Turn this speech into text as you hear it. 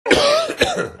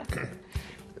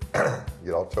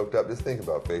Get all choked up just thinking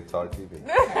about Faith Talk TV.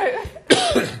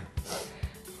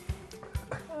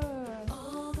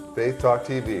 Faith Talk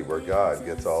TV, where God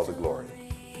gets all the glory.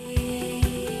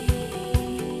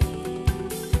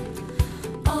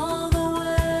 All the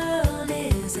world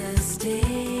is a stage.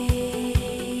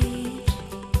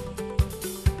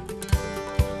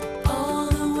 All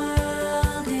the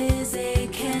world is a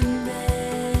canvas.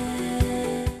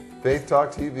 Faith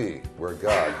Talk TV, where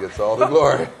God gets all the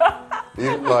glory.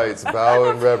 Even lights bow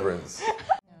in reverence.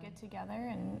 Get together,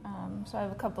 and so I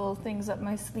have a couple of things up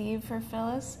my sleeve for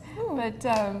Phyllis. But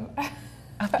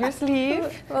Up your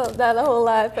sleeve? well, not a whole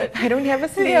lot, but I don't have a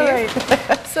sleeve. yeah,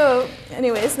 right. So,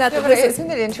 anyways, not that But this is.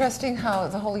 isn't it interesting how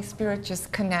the Holy Spirit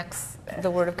just connects the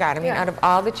Word of God? I mean, Yeah. out of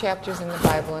all the chapters in the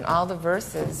Bible and all the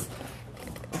verses,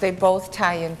 they both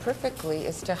tie in perfectly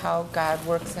as to how God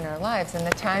works in our lives. And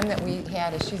the time that we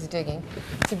had, as she's digging,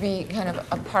 to be kind of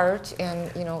apart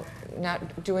and, you know,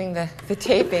 not doing the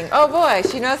taping. Oh boy,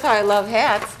 she knows how I love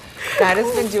hats. God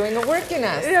has been doing a work in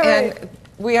us. Yeah, right. And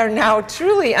we are now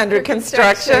truly under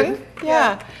construction.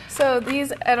 Yeah. So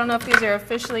these, I don't know if these are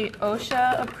officially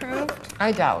OSHA approved.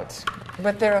 I doubt.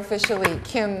 But they're officially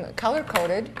Kim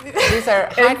color-coded. These are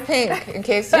hot pink, in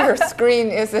case your screen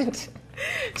isn't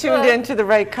tuned into the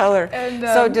right color. And,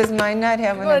 so does mine not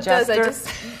have an Well, it does.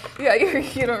 adjuster? Yeah,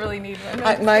 you don't really need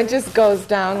one. Mine just goes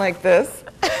down like this.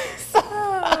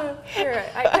 Here,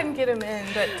 I couldn't get them in,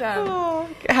 but Oh,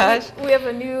 gosh. we have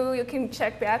a new. You can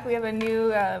check back. We have a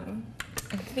new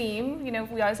theme. You know,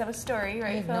 we always have a story, I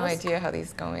right, have no Phyllis? idea how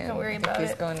these go in. Don't worry I think about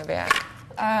these it. go in the back.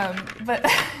 But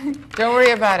Don't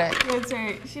worry about it. it's all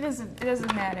right. She doesn't. It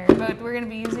doesn't matter. But we're gonna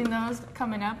be using those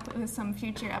coming up with some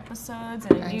future episodes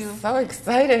and a new. I'm so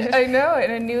excited. I know,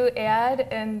 and a new ad,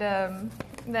 and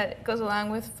that goes along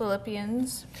with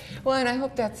Philippians. Well, and I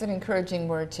hope that's an encouraging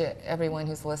word to everyone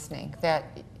who's listening,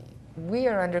 that we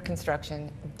are under construction,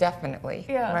 definitely.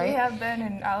 Yeah, right? we have been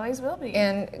and always will be.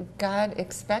 And God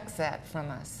expects that from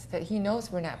us, that He knows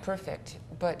we're not perfect,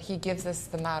 but He gives us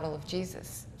the model of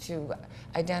Jesus to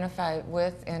identify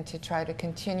with and to try to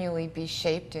continually be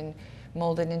shaped and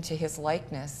molded into His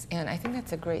likeness. And I think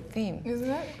that's a great theme. Isn't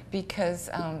it? Because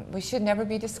we should never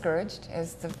be discouraged,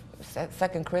 as the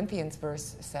 2 Corinthians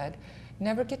verse said.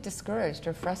 Never get discouraged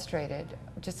or frustrated.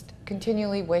 Just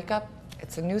continually wake up.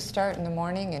 It's a new start in the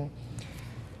morning, and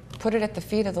put it at the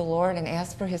feet of the Lord and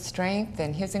ask for His strength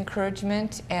and His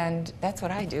encouragement, and that's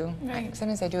what I do. Right.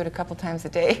 Sometimes I do it a couple times a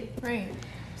day. Right.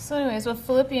 So anyways, well,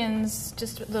 Philippians,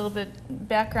 just a little bit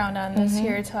background on this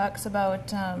here, it talks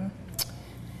about, I'll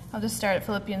just start at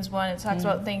Philippians 1. It talks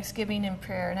about thanksgiving and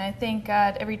prayer. And I thank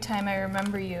God every time I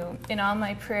remember you in all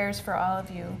my prayers for all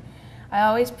of you. I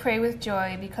always pray with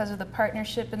joy because of the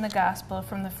partnership in the gospel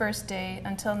from the first day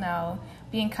until now,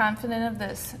 being confident of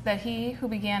this, that He who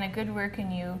began a good work in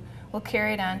you will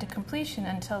carry it on to completion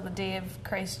until the day of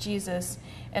Christ Jesus.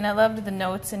 And I loved the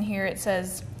notes in here. It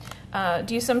says,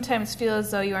 do you sometimes feel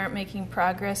as though you aren't making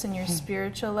progress in your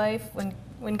spiritual life?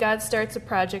 When God starts a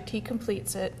project, He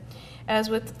completes it. As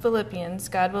with Philippians,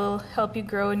 God will help you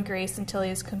grow in grace until He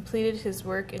has completed His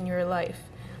work in your life.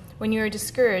 When you are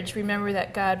discouraged, remember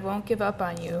that God won't give up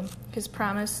on you, His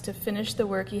promise to finish the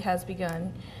work He has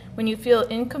begun. When you feel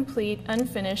incomplete,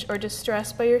 unfinished, or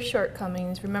distressed by your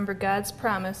shortcomings, remember God's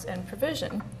promise and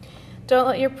provision. Don't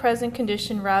let your present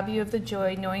condition rob you of the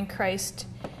joy knowing Christ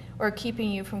or keeping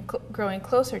you from growing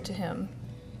closer to Him.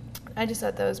 I just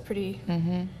thought that was pretty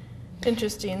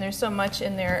interesting. There's so much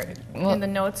in there in the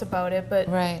notes about it, but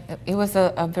Right. It was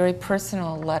a very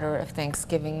personal letter of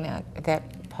thanksgiving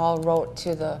that Paul wrote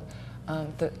to the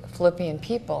Philippian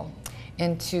people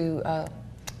and to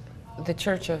the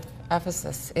church of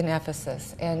Ephesus,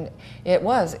 and it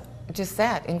was just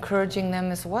that, encouraging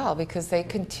them as well, because they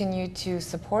continued to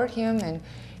support him and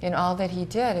in all that he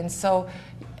did. And so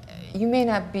you may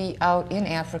not be out in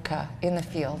Africa in the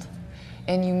field,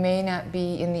 and you may not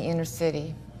be in the inner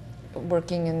city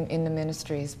working in the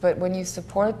ministries, but when you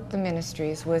support the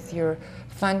ministries with your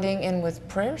funding and with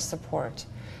prayer support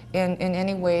in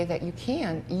any way that you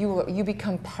can, you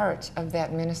become part of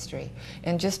that ministry.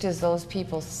 And just as those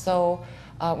people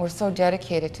were so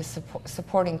dedicated to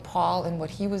supporting Paul and what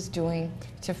he was doing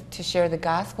to share the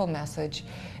gospel message,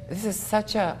 this is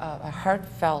such a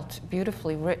heartfelt,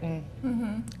 beautifully written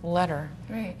letter.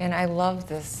 Right. And I love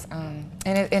this. And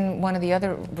in one of the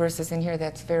other verses in here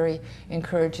that's very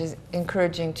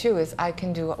encouraging too is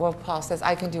Paul says,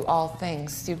 I can do all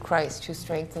things through Christ who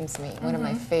strengthens me. One of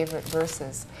my favorite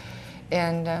verses.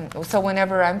 And so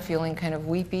whenever I'm feeling kind of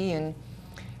weepy and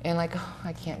like, oh,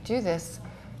 I can't do this,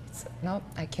 nope,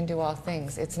 I can do all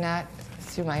things. It's not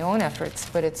through my own efforts,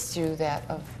 but it's through that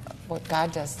of what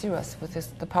God does through us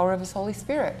with the power of His Holy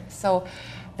Spirit. So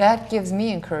that gives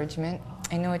me encouragement.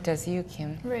 I know it does you,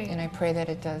 Kim. Right. And I pray that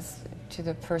it does to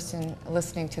the person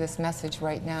listening to this message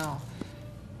right now.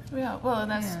 Yeah, well,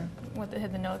 and that's what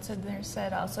the notes had there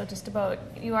said also, just about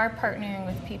you are partnering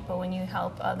with people when you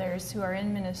help others who are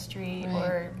in ministry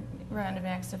or random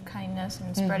acts of kindness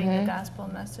and spreading the gospel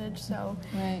message. So,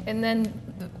 and then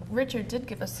Richard did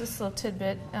give us this little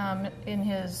tidbit in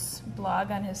his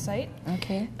blog on his site.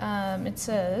 Okay. It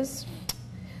says,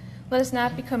 "Let us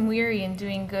not become weary in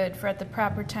doing good, for at the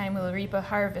proper time we will reap a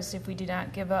harvest if we do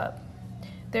not give up.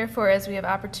 Therefore, as we have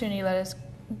opportunity, let us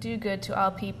do good to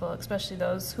all people, especially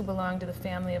those who belong to the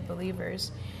family of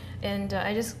believers." And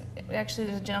actually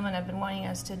there's a gentleman I've been wanting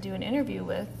us to do an interview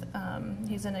with.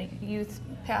 He's a youth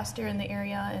pastor in the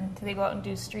area, and they go out and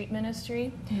do street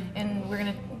ministry. And we're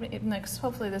going to,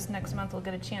 hopefully this next month, we'll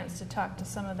get a chance to talk to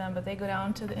some of them. But they go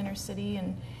down to the inner city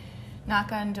and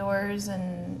knock on doors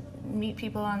and meet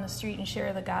people on the street and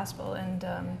share the gospel. And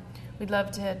we'd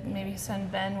love to maybe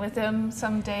send Ben with them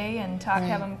someday and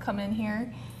have him come in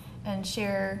here and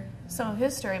share some of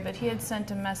his story. But he had sent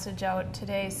a message out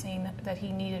today saying that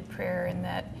he needed prayer and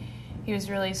that he was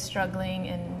really struggling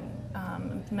in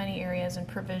many areas, and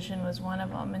provision was one of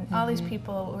them. And all these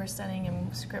people were sending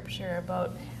him scripture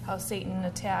about how Satan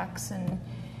attacks, and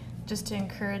just to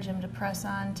encourage him to press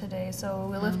on today. So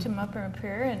we lift him up in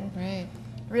prayer, and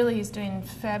really he's doing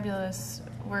fabulous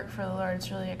work for the Lord.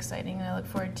 It's really exciting, and I look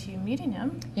forward to meeting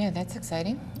him. Yeah, that's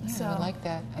exciting. Yeah, So, I like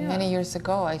that. yeah. Many years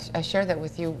ago, I shared that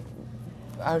with you.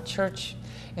 Our church,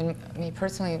 and me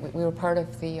personally, we were part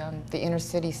of the inner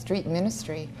city street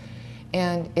ministry,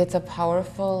 and it's a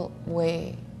powerful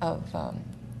way of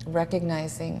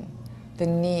recognizing the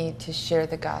need to share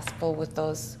the gospel with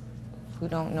those who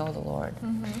don't know the Lord.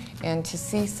 And to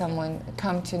see someone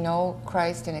come to know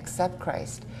Christ and accept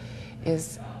Christ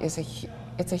it's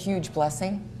a huge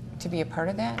blessing to be a part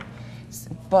of that.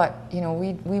 But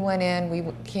we went in, we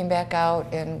came back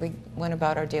out, and we went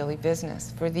about our daily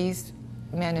business. For these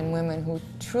men and women who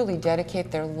truly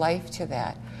dedicate their life to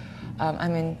that,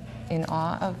 I'm in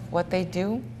awe of what they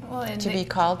do, to be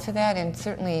called to that. And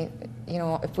certainly,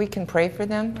 if we can pray for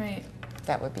them,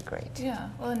 that would be great. Yeah,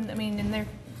 well, and they're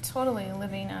totally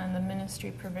living on the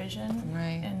ministry provision.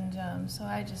 Right. And so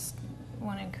I just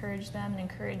want to encourage them and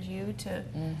encourage you to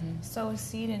sow a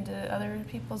seed into other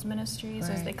people's ministries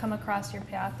as they come across your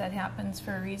path. That happens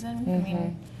for a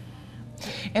reason.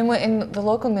 And in the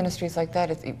local ministries like that,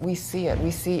 we see it.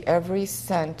 We see every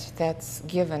cent that's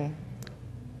given,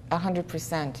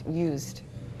 100% used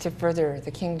to further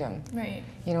the kingdom. Right.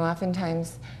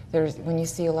 Oftentimes when you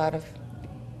see a lot of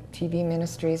TV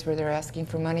ministries where they're asking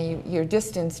for money, you're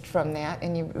distanced from that,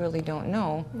 and you really don't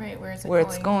know where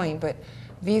it's going. But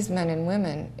these men and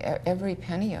women, every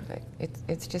penny of it,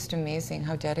 it's just amazing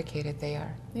how dedicated they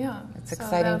are. Yeah. It's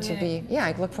exciting to be. Yeah,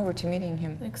 I look forward to meeting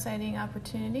him. An exciting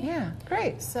opportunity. Yeah,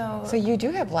 great. So you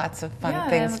do have lots of fun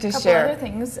things to a couple share. Other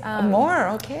things. More,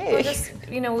 okay. Well, just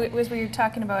as we were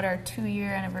talking about our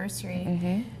 2-year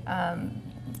anniversary,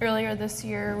 earlier this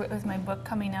year with my book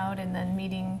coming out, and then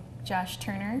meeting Josh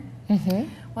Turner.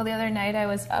 Well, the other night I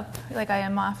was up, like I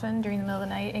am often, during the middle of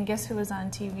the night, and guess who was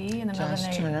on TV in the middle of the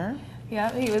night? Josh Turner. Yeah,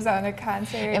 he was on a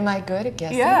concert. Am I good at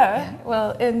guessing? Yeah.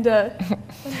 Well, and what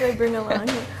did I bring along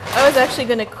here? I was actually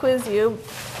going to quiz you.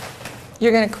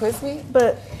 You're going to quiz me?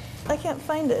 But I can't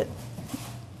find it.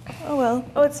 Oh, well.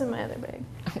 Oh, it's in my other bag.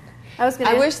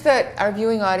 I wish that our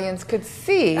viewing audience could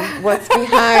see what's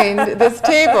behind this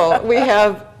table. We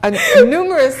have a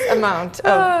numerous amount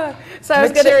of so I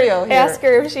was going to ask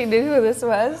here. her if she knew who this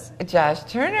was. Josh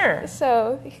Turner.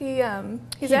 So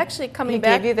he's actually coming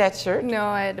back. He gave you that shirt? No,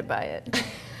 I had to buy it.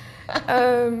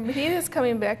 He is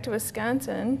coming back to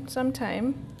Wisconsin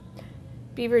sometime.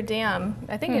 Beaver Dam,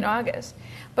 I think in August.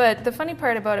 But the funny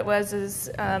part about it is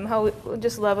how we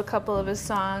just love a couple of his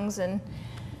songs, and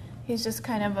he's just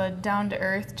kind of a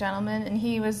down-to-earth gentleman. And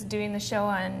he was doing the show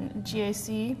on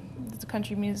GAC, the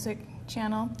country music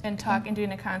channel, and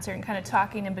doing a concert and kind of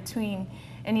talking in between.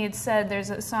 And he had said there's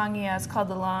a song he has called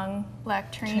 "The Long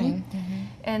Black Train,"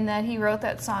 and that he wrote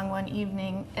that song one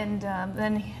evening. And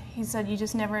then he said you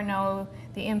just never know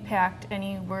the impact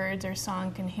any words or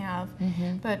song can have.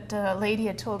 But a lady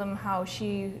had told him how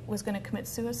she was going to commit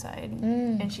suicide,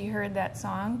 and she heard that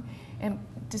song and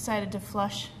decided to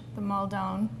flush the mull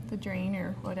down the drain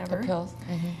or whatever. The pills.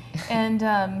 And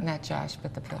not Josh,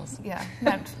 but the pills. Yeah,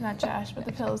 not Josh, but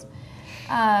the pills.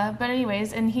 But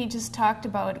anyways, and he just talked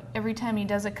about every time he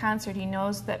does a concert, he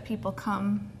knows that people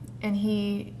come, and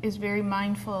he is very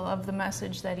mindful of the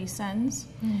message that he sends.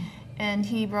 And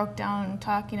he broke down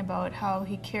talking about how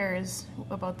he cares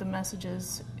about the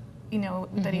messages you know,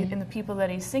 that he, and the people that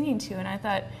he's singing to. And I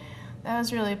thought that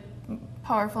was really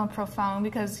powerful and profound,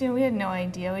 because, you know, we had no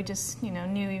idea. We just, you know,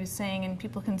 knew he was saying, and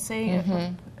people can say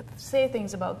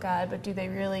things about God, but do they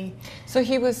really? So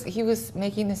he was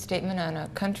making the statement on a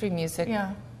country music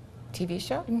TV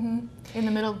show? In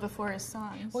the middle before his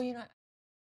songs. Well, you know.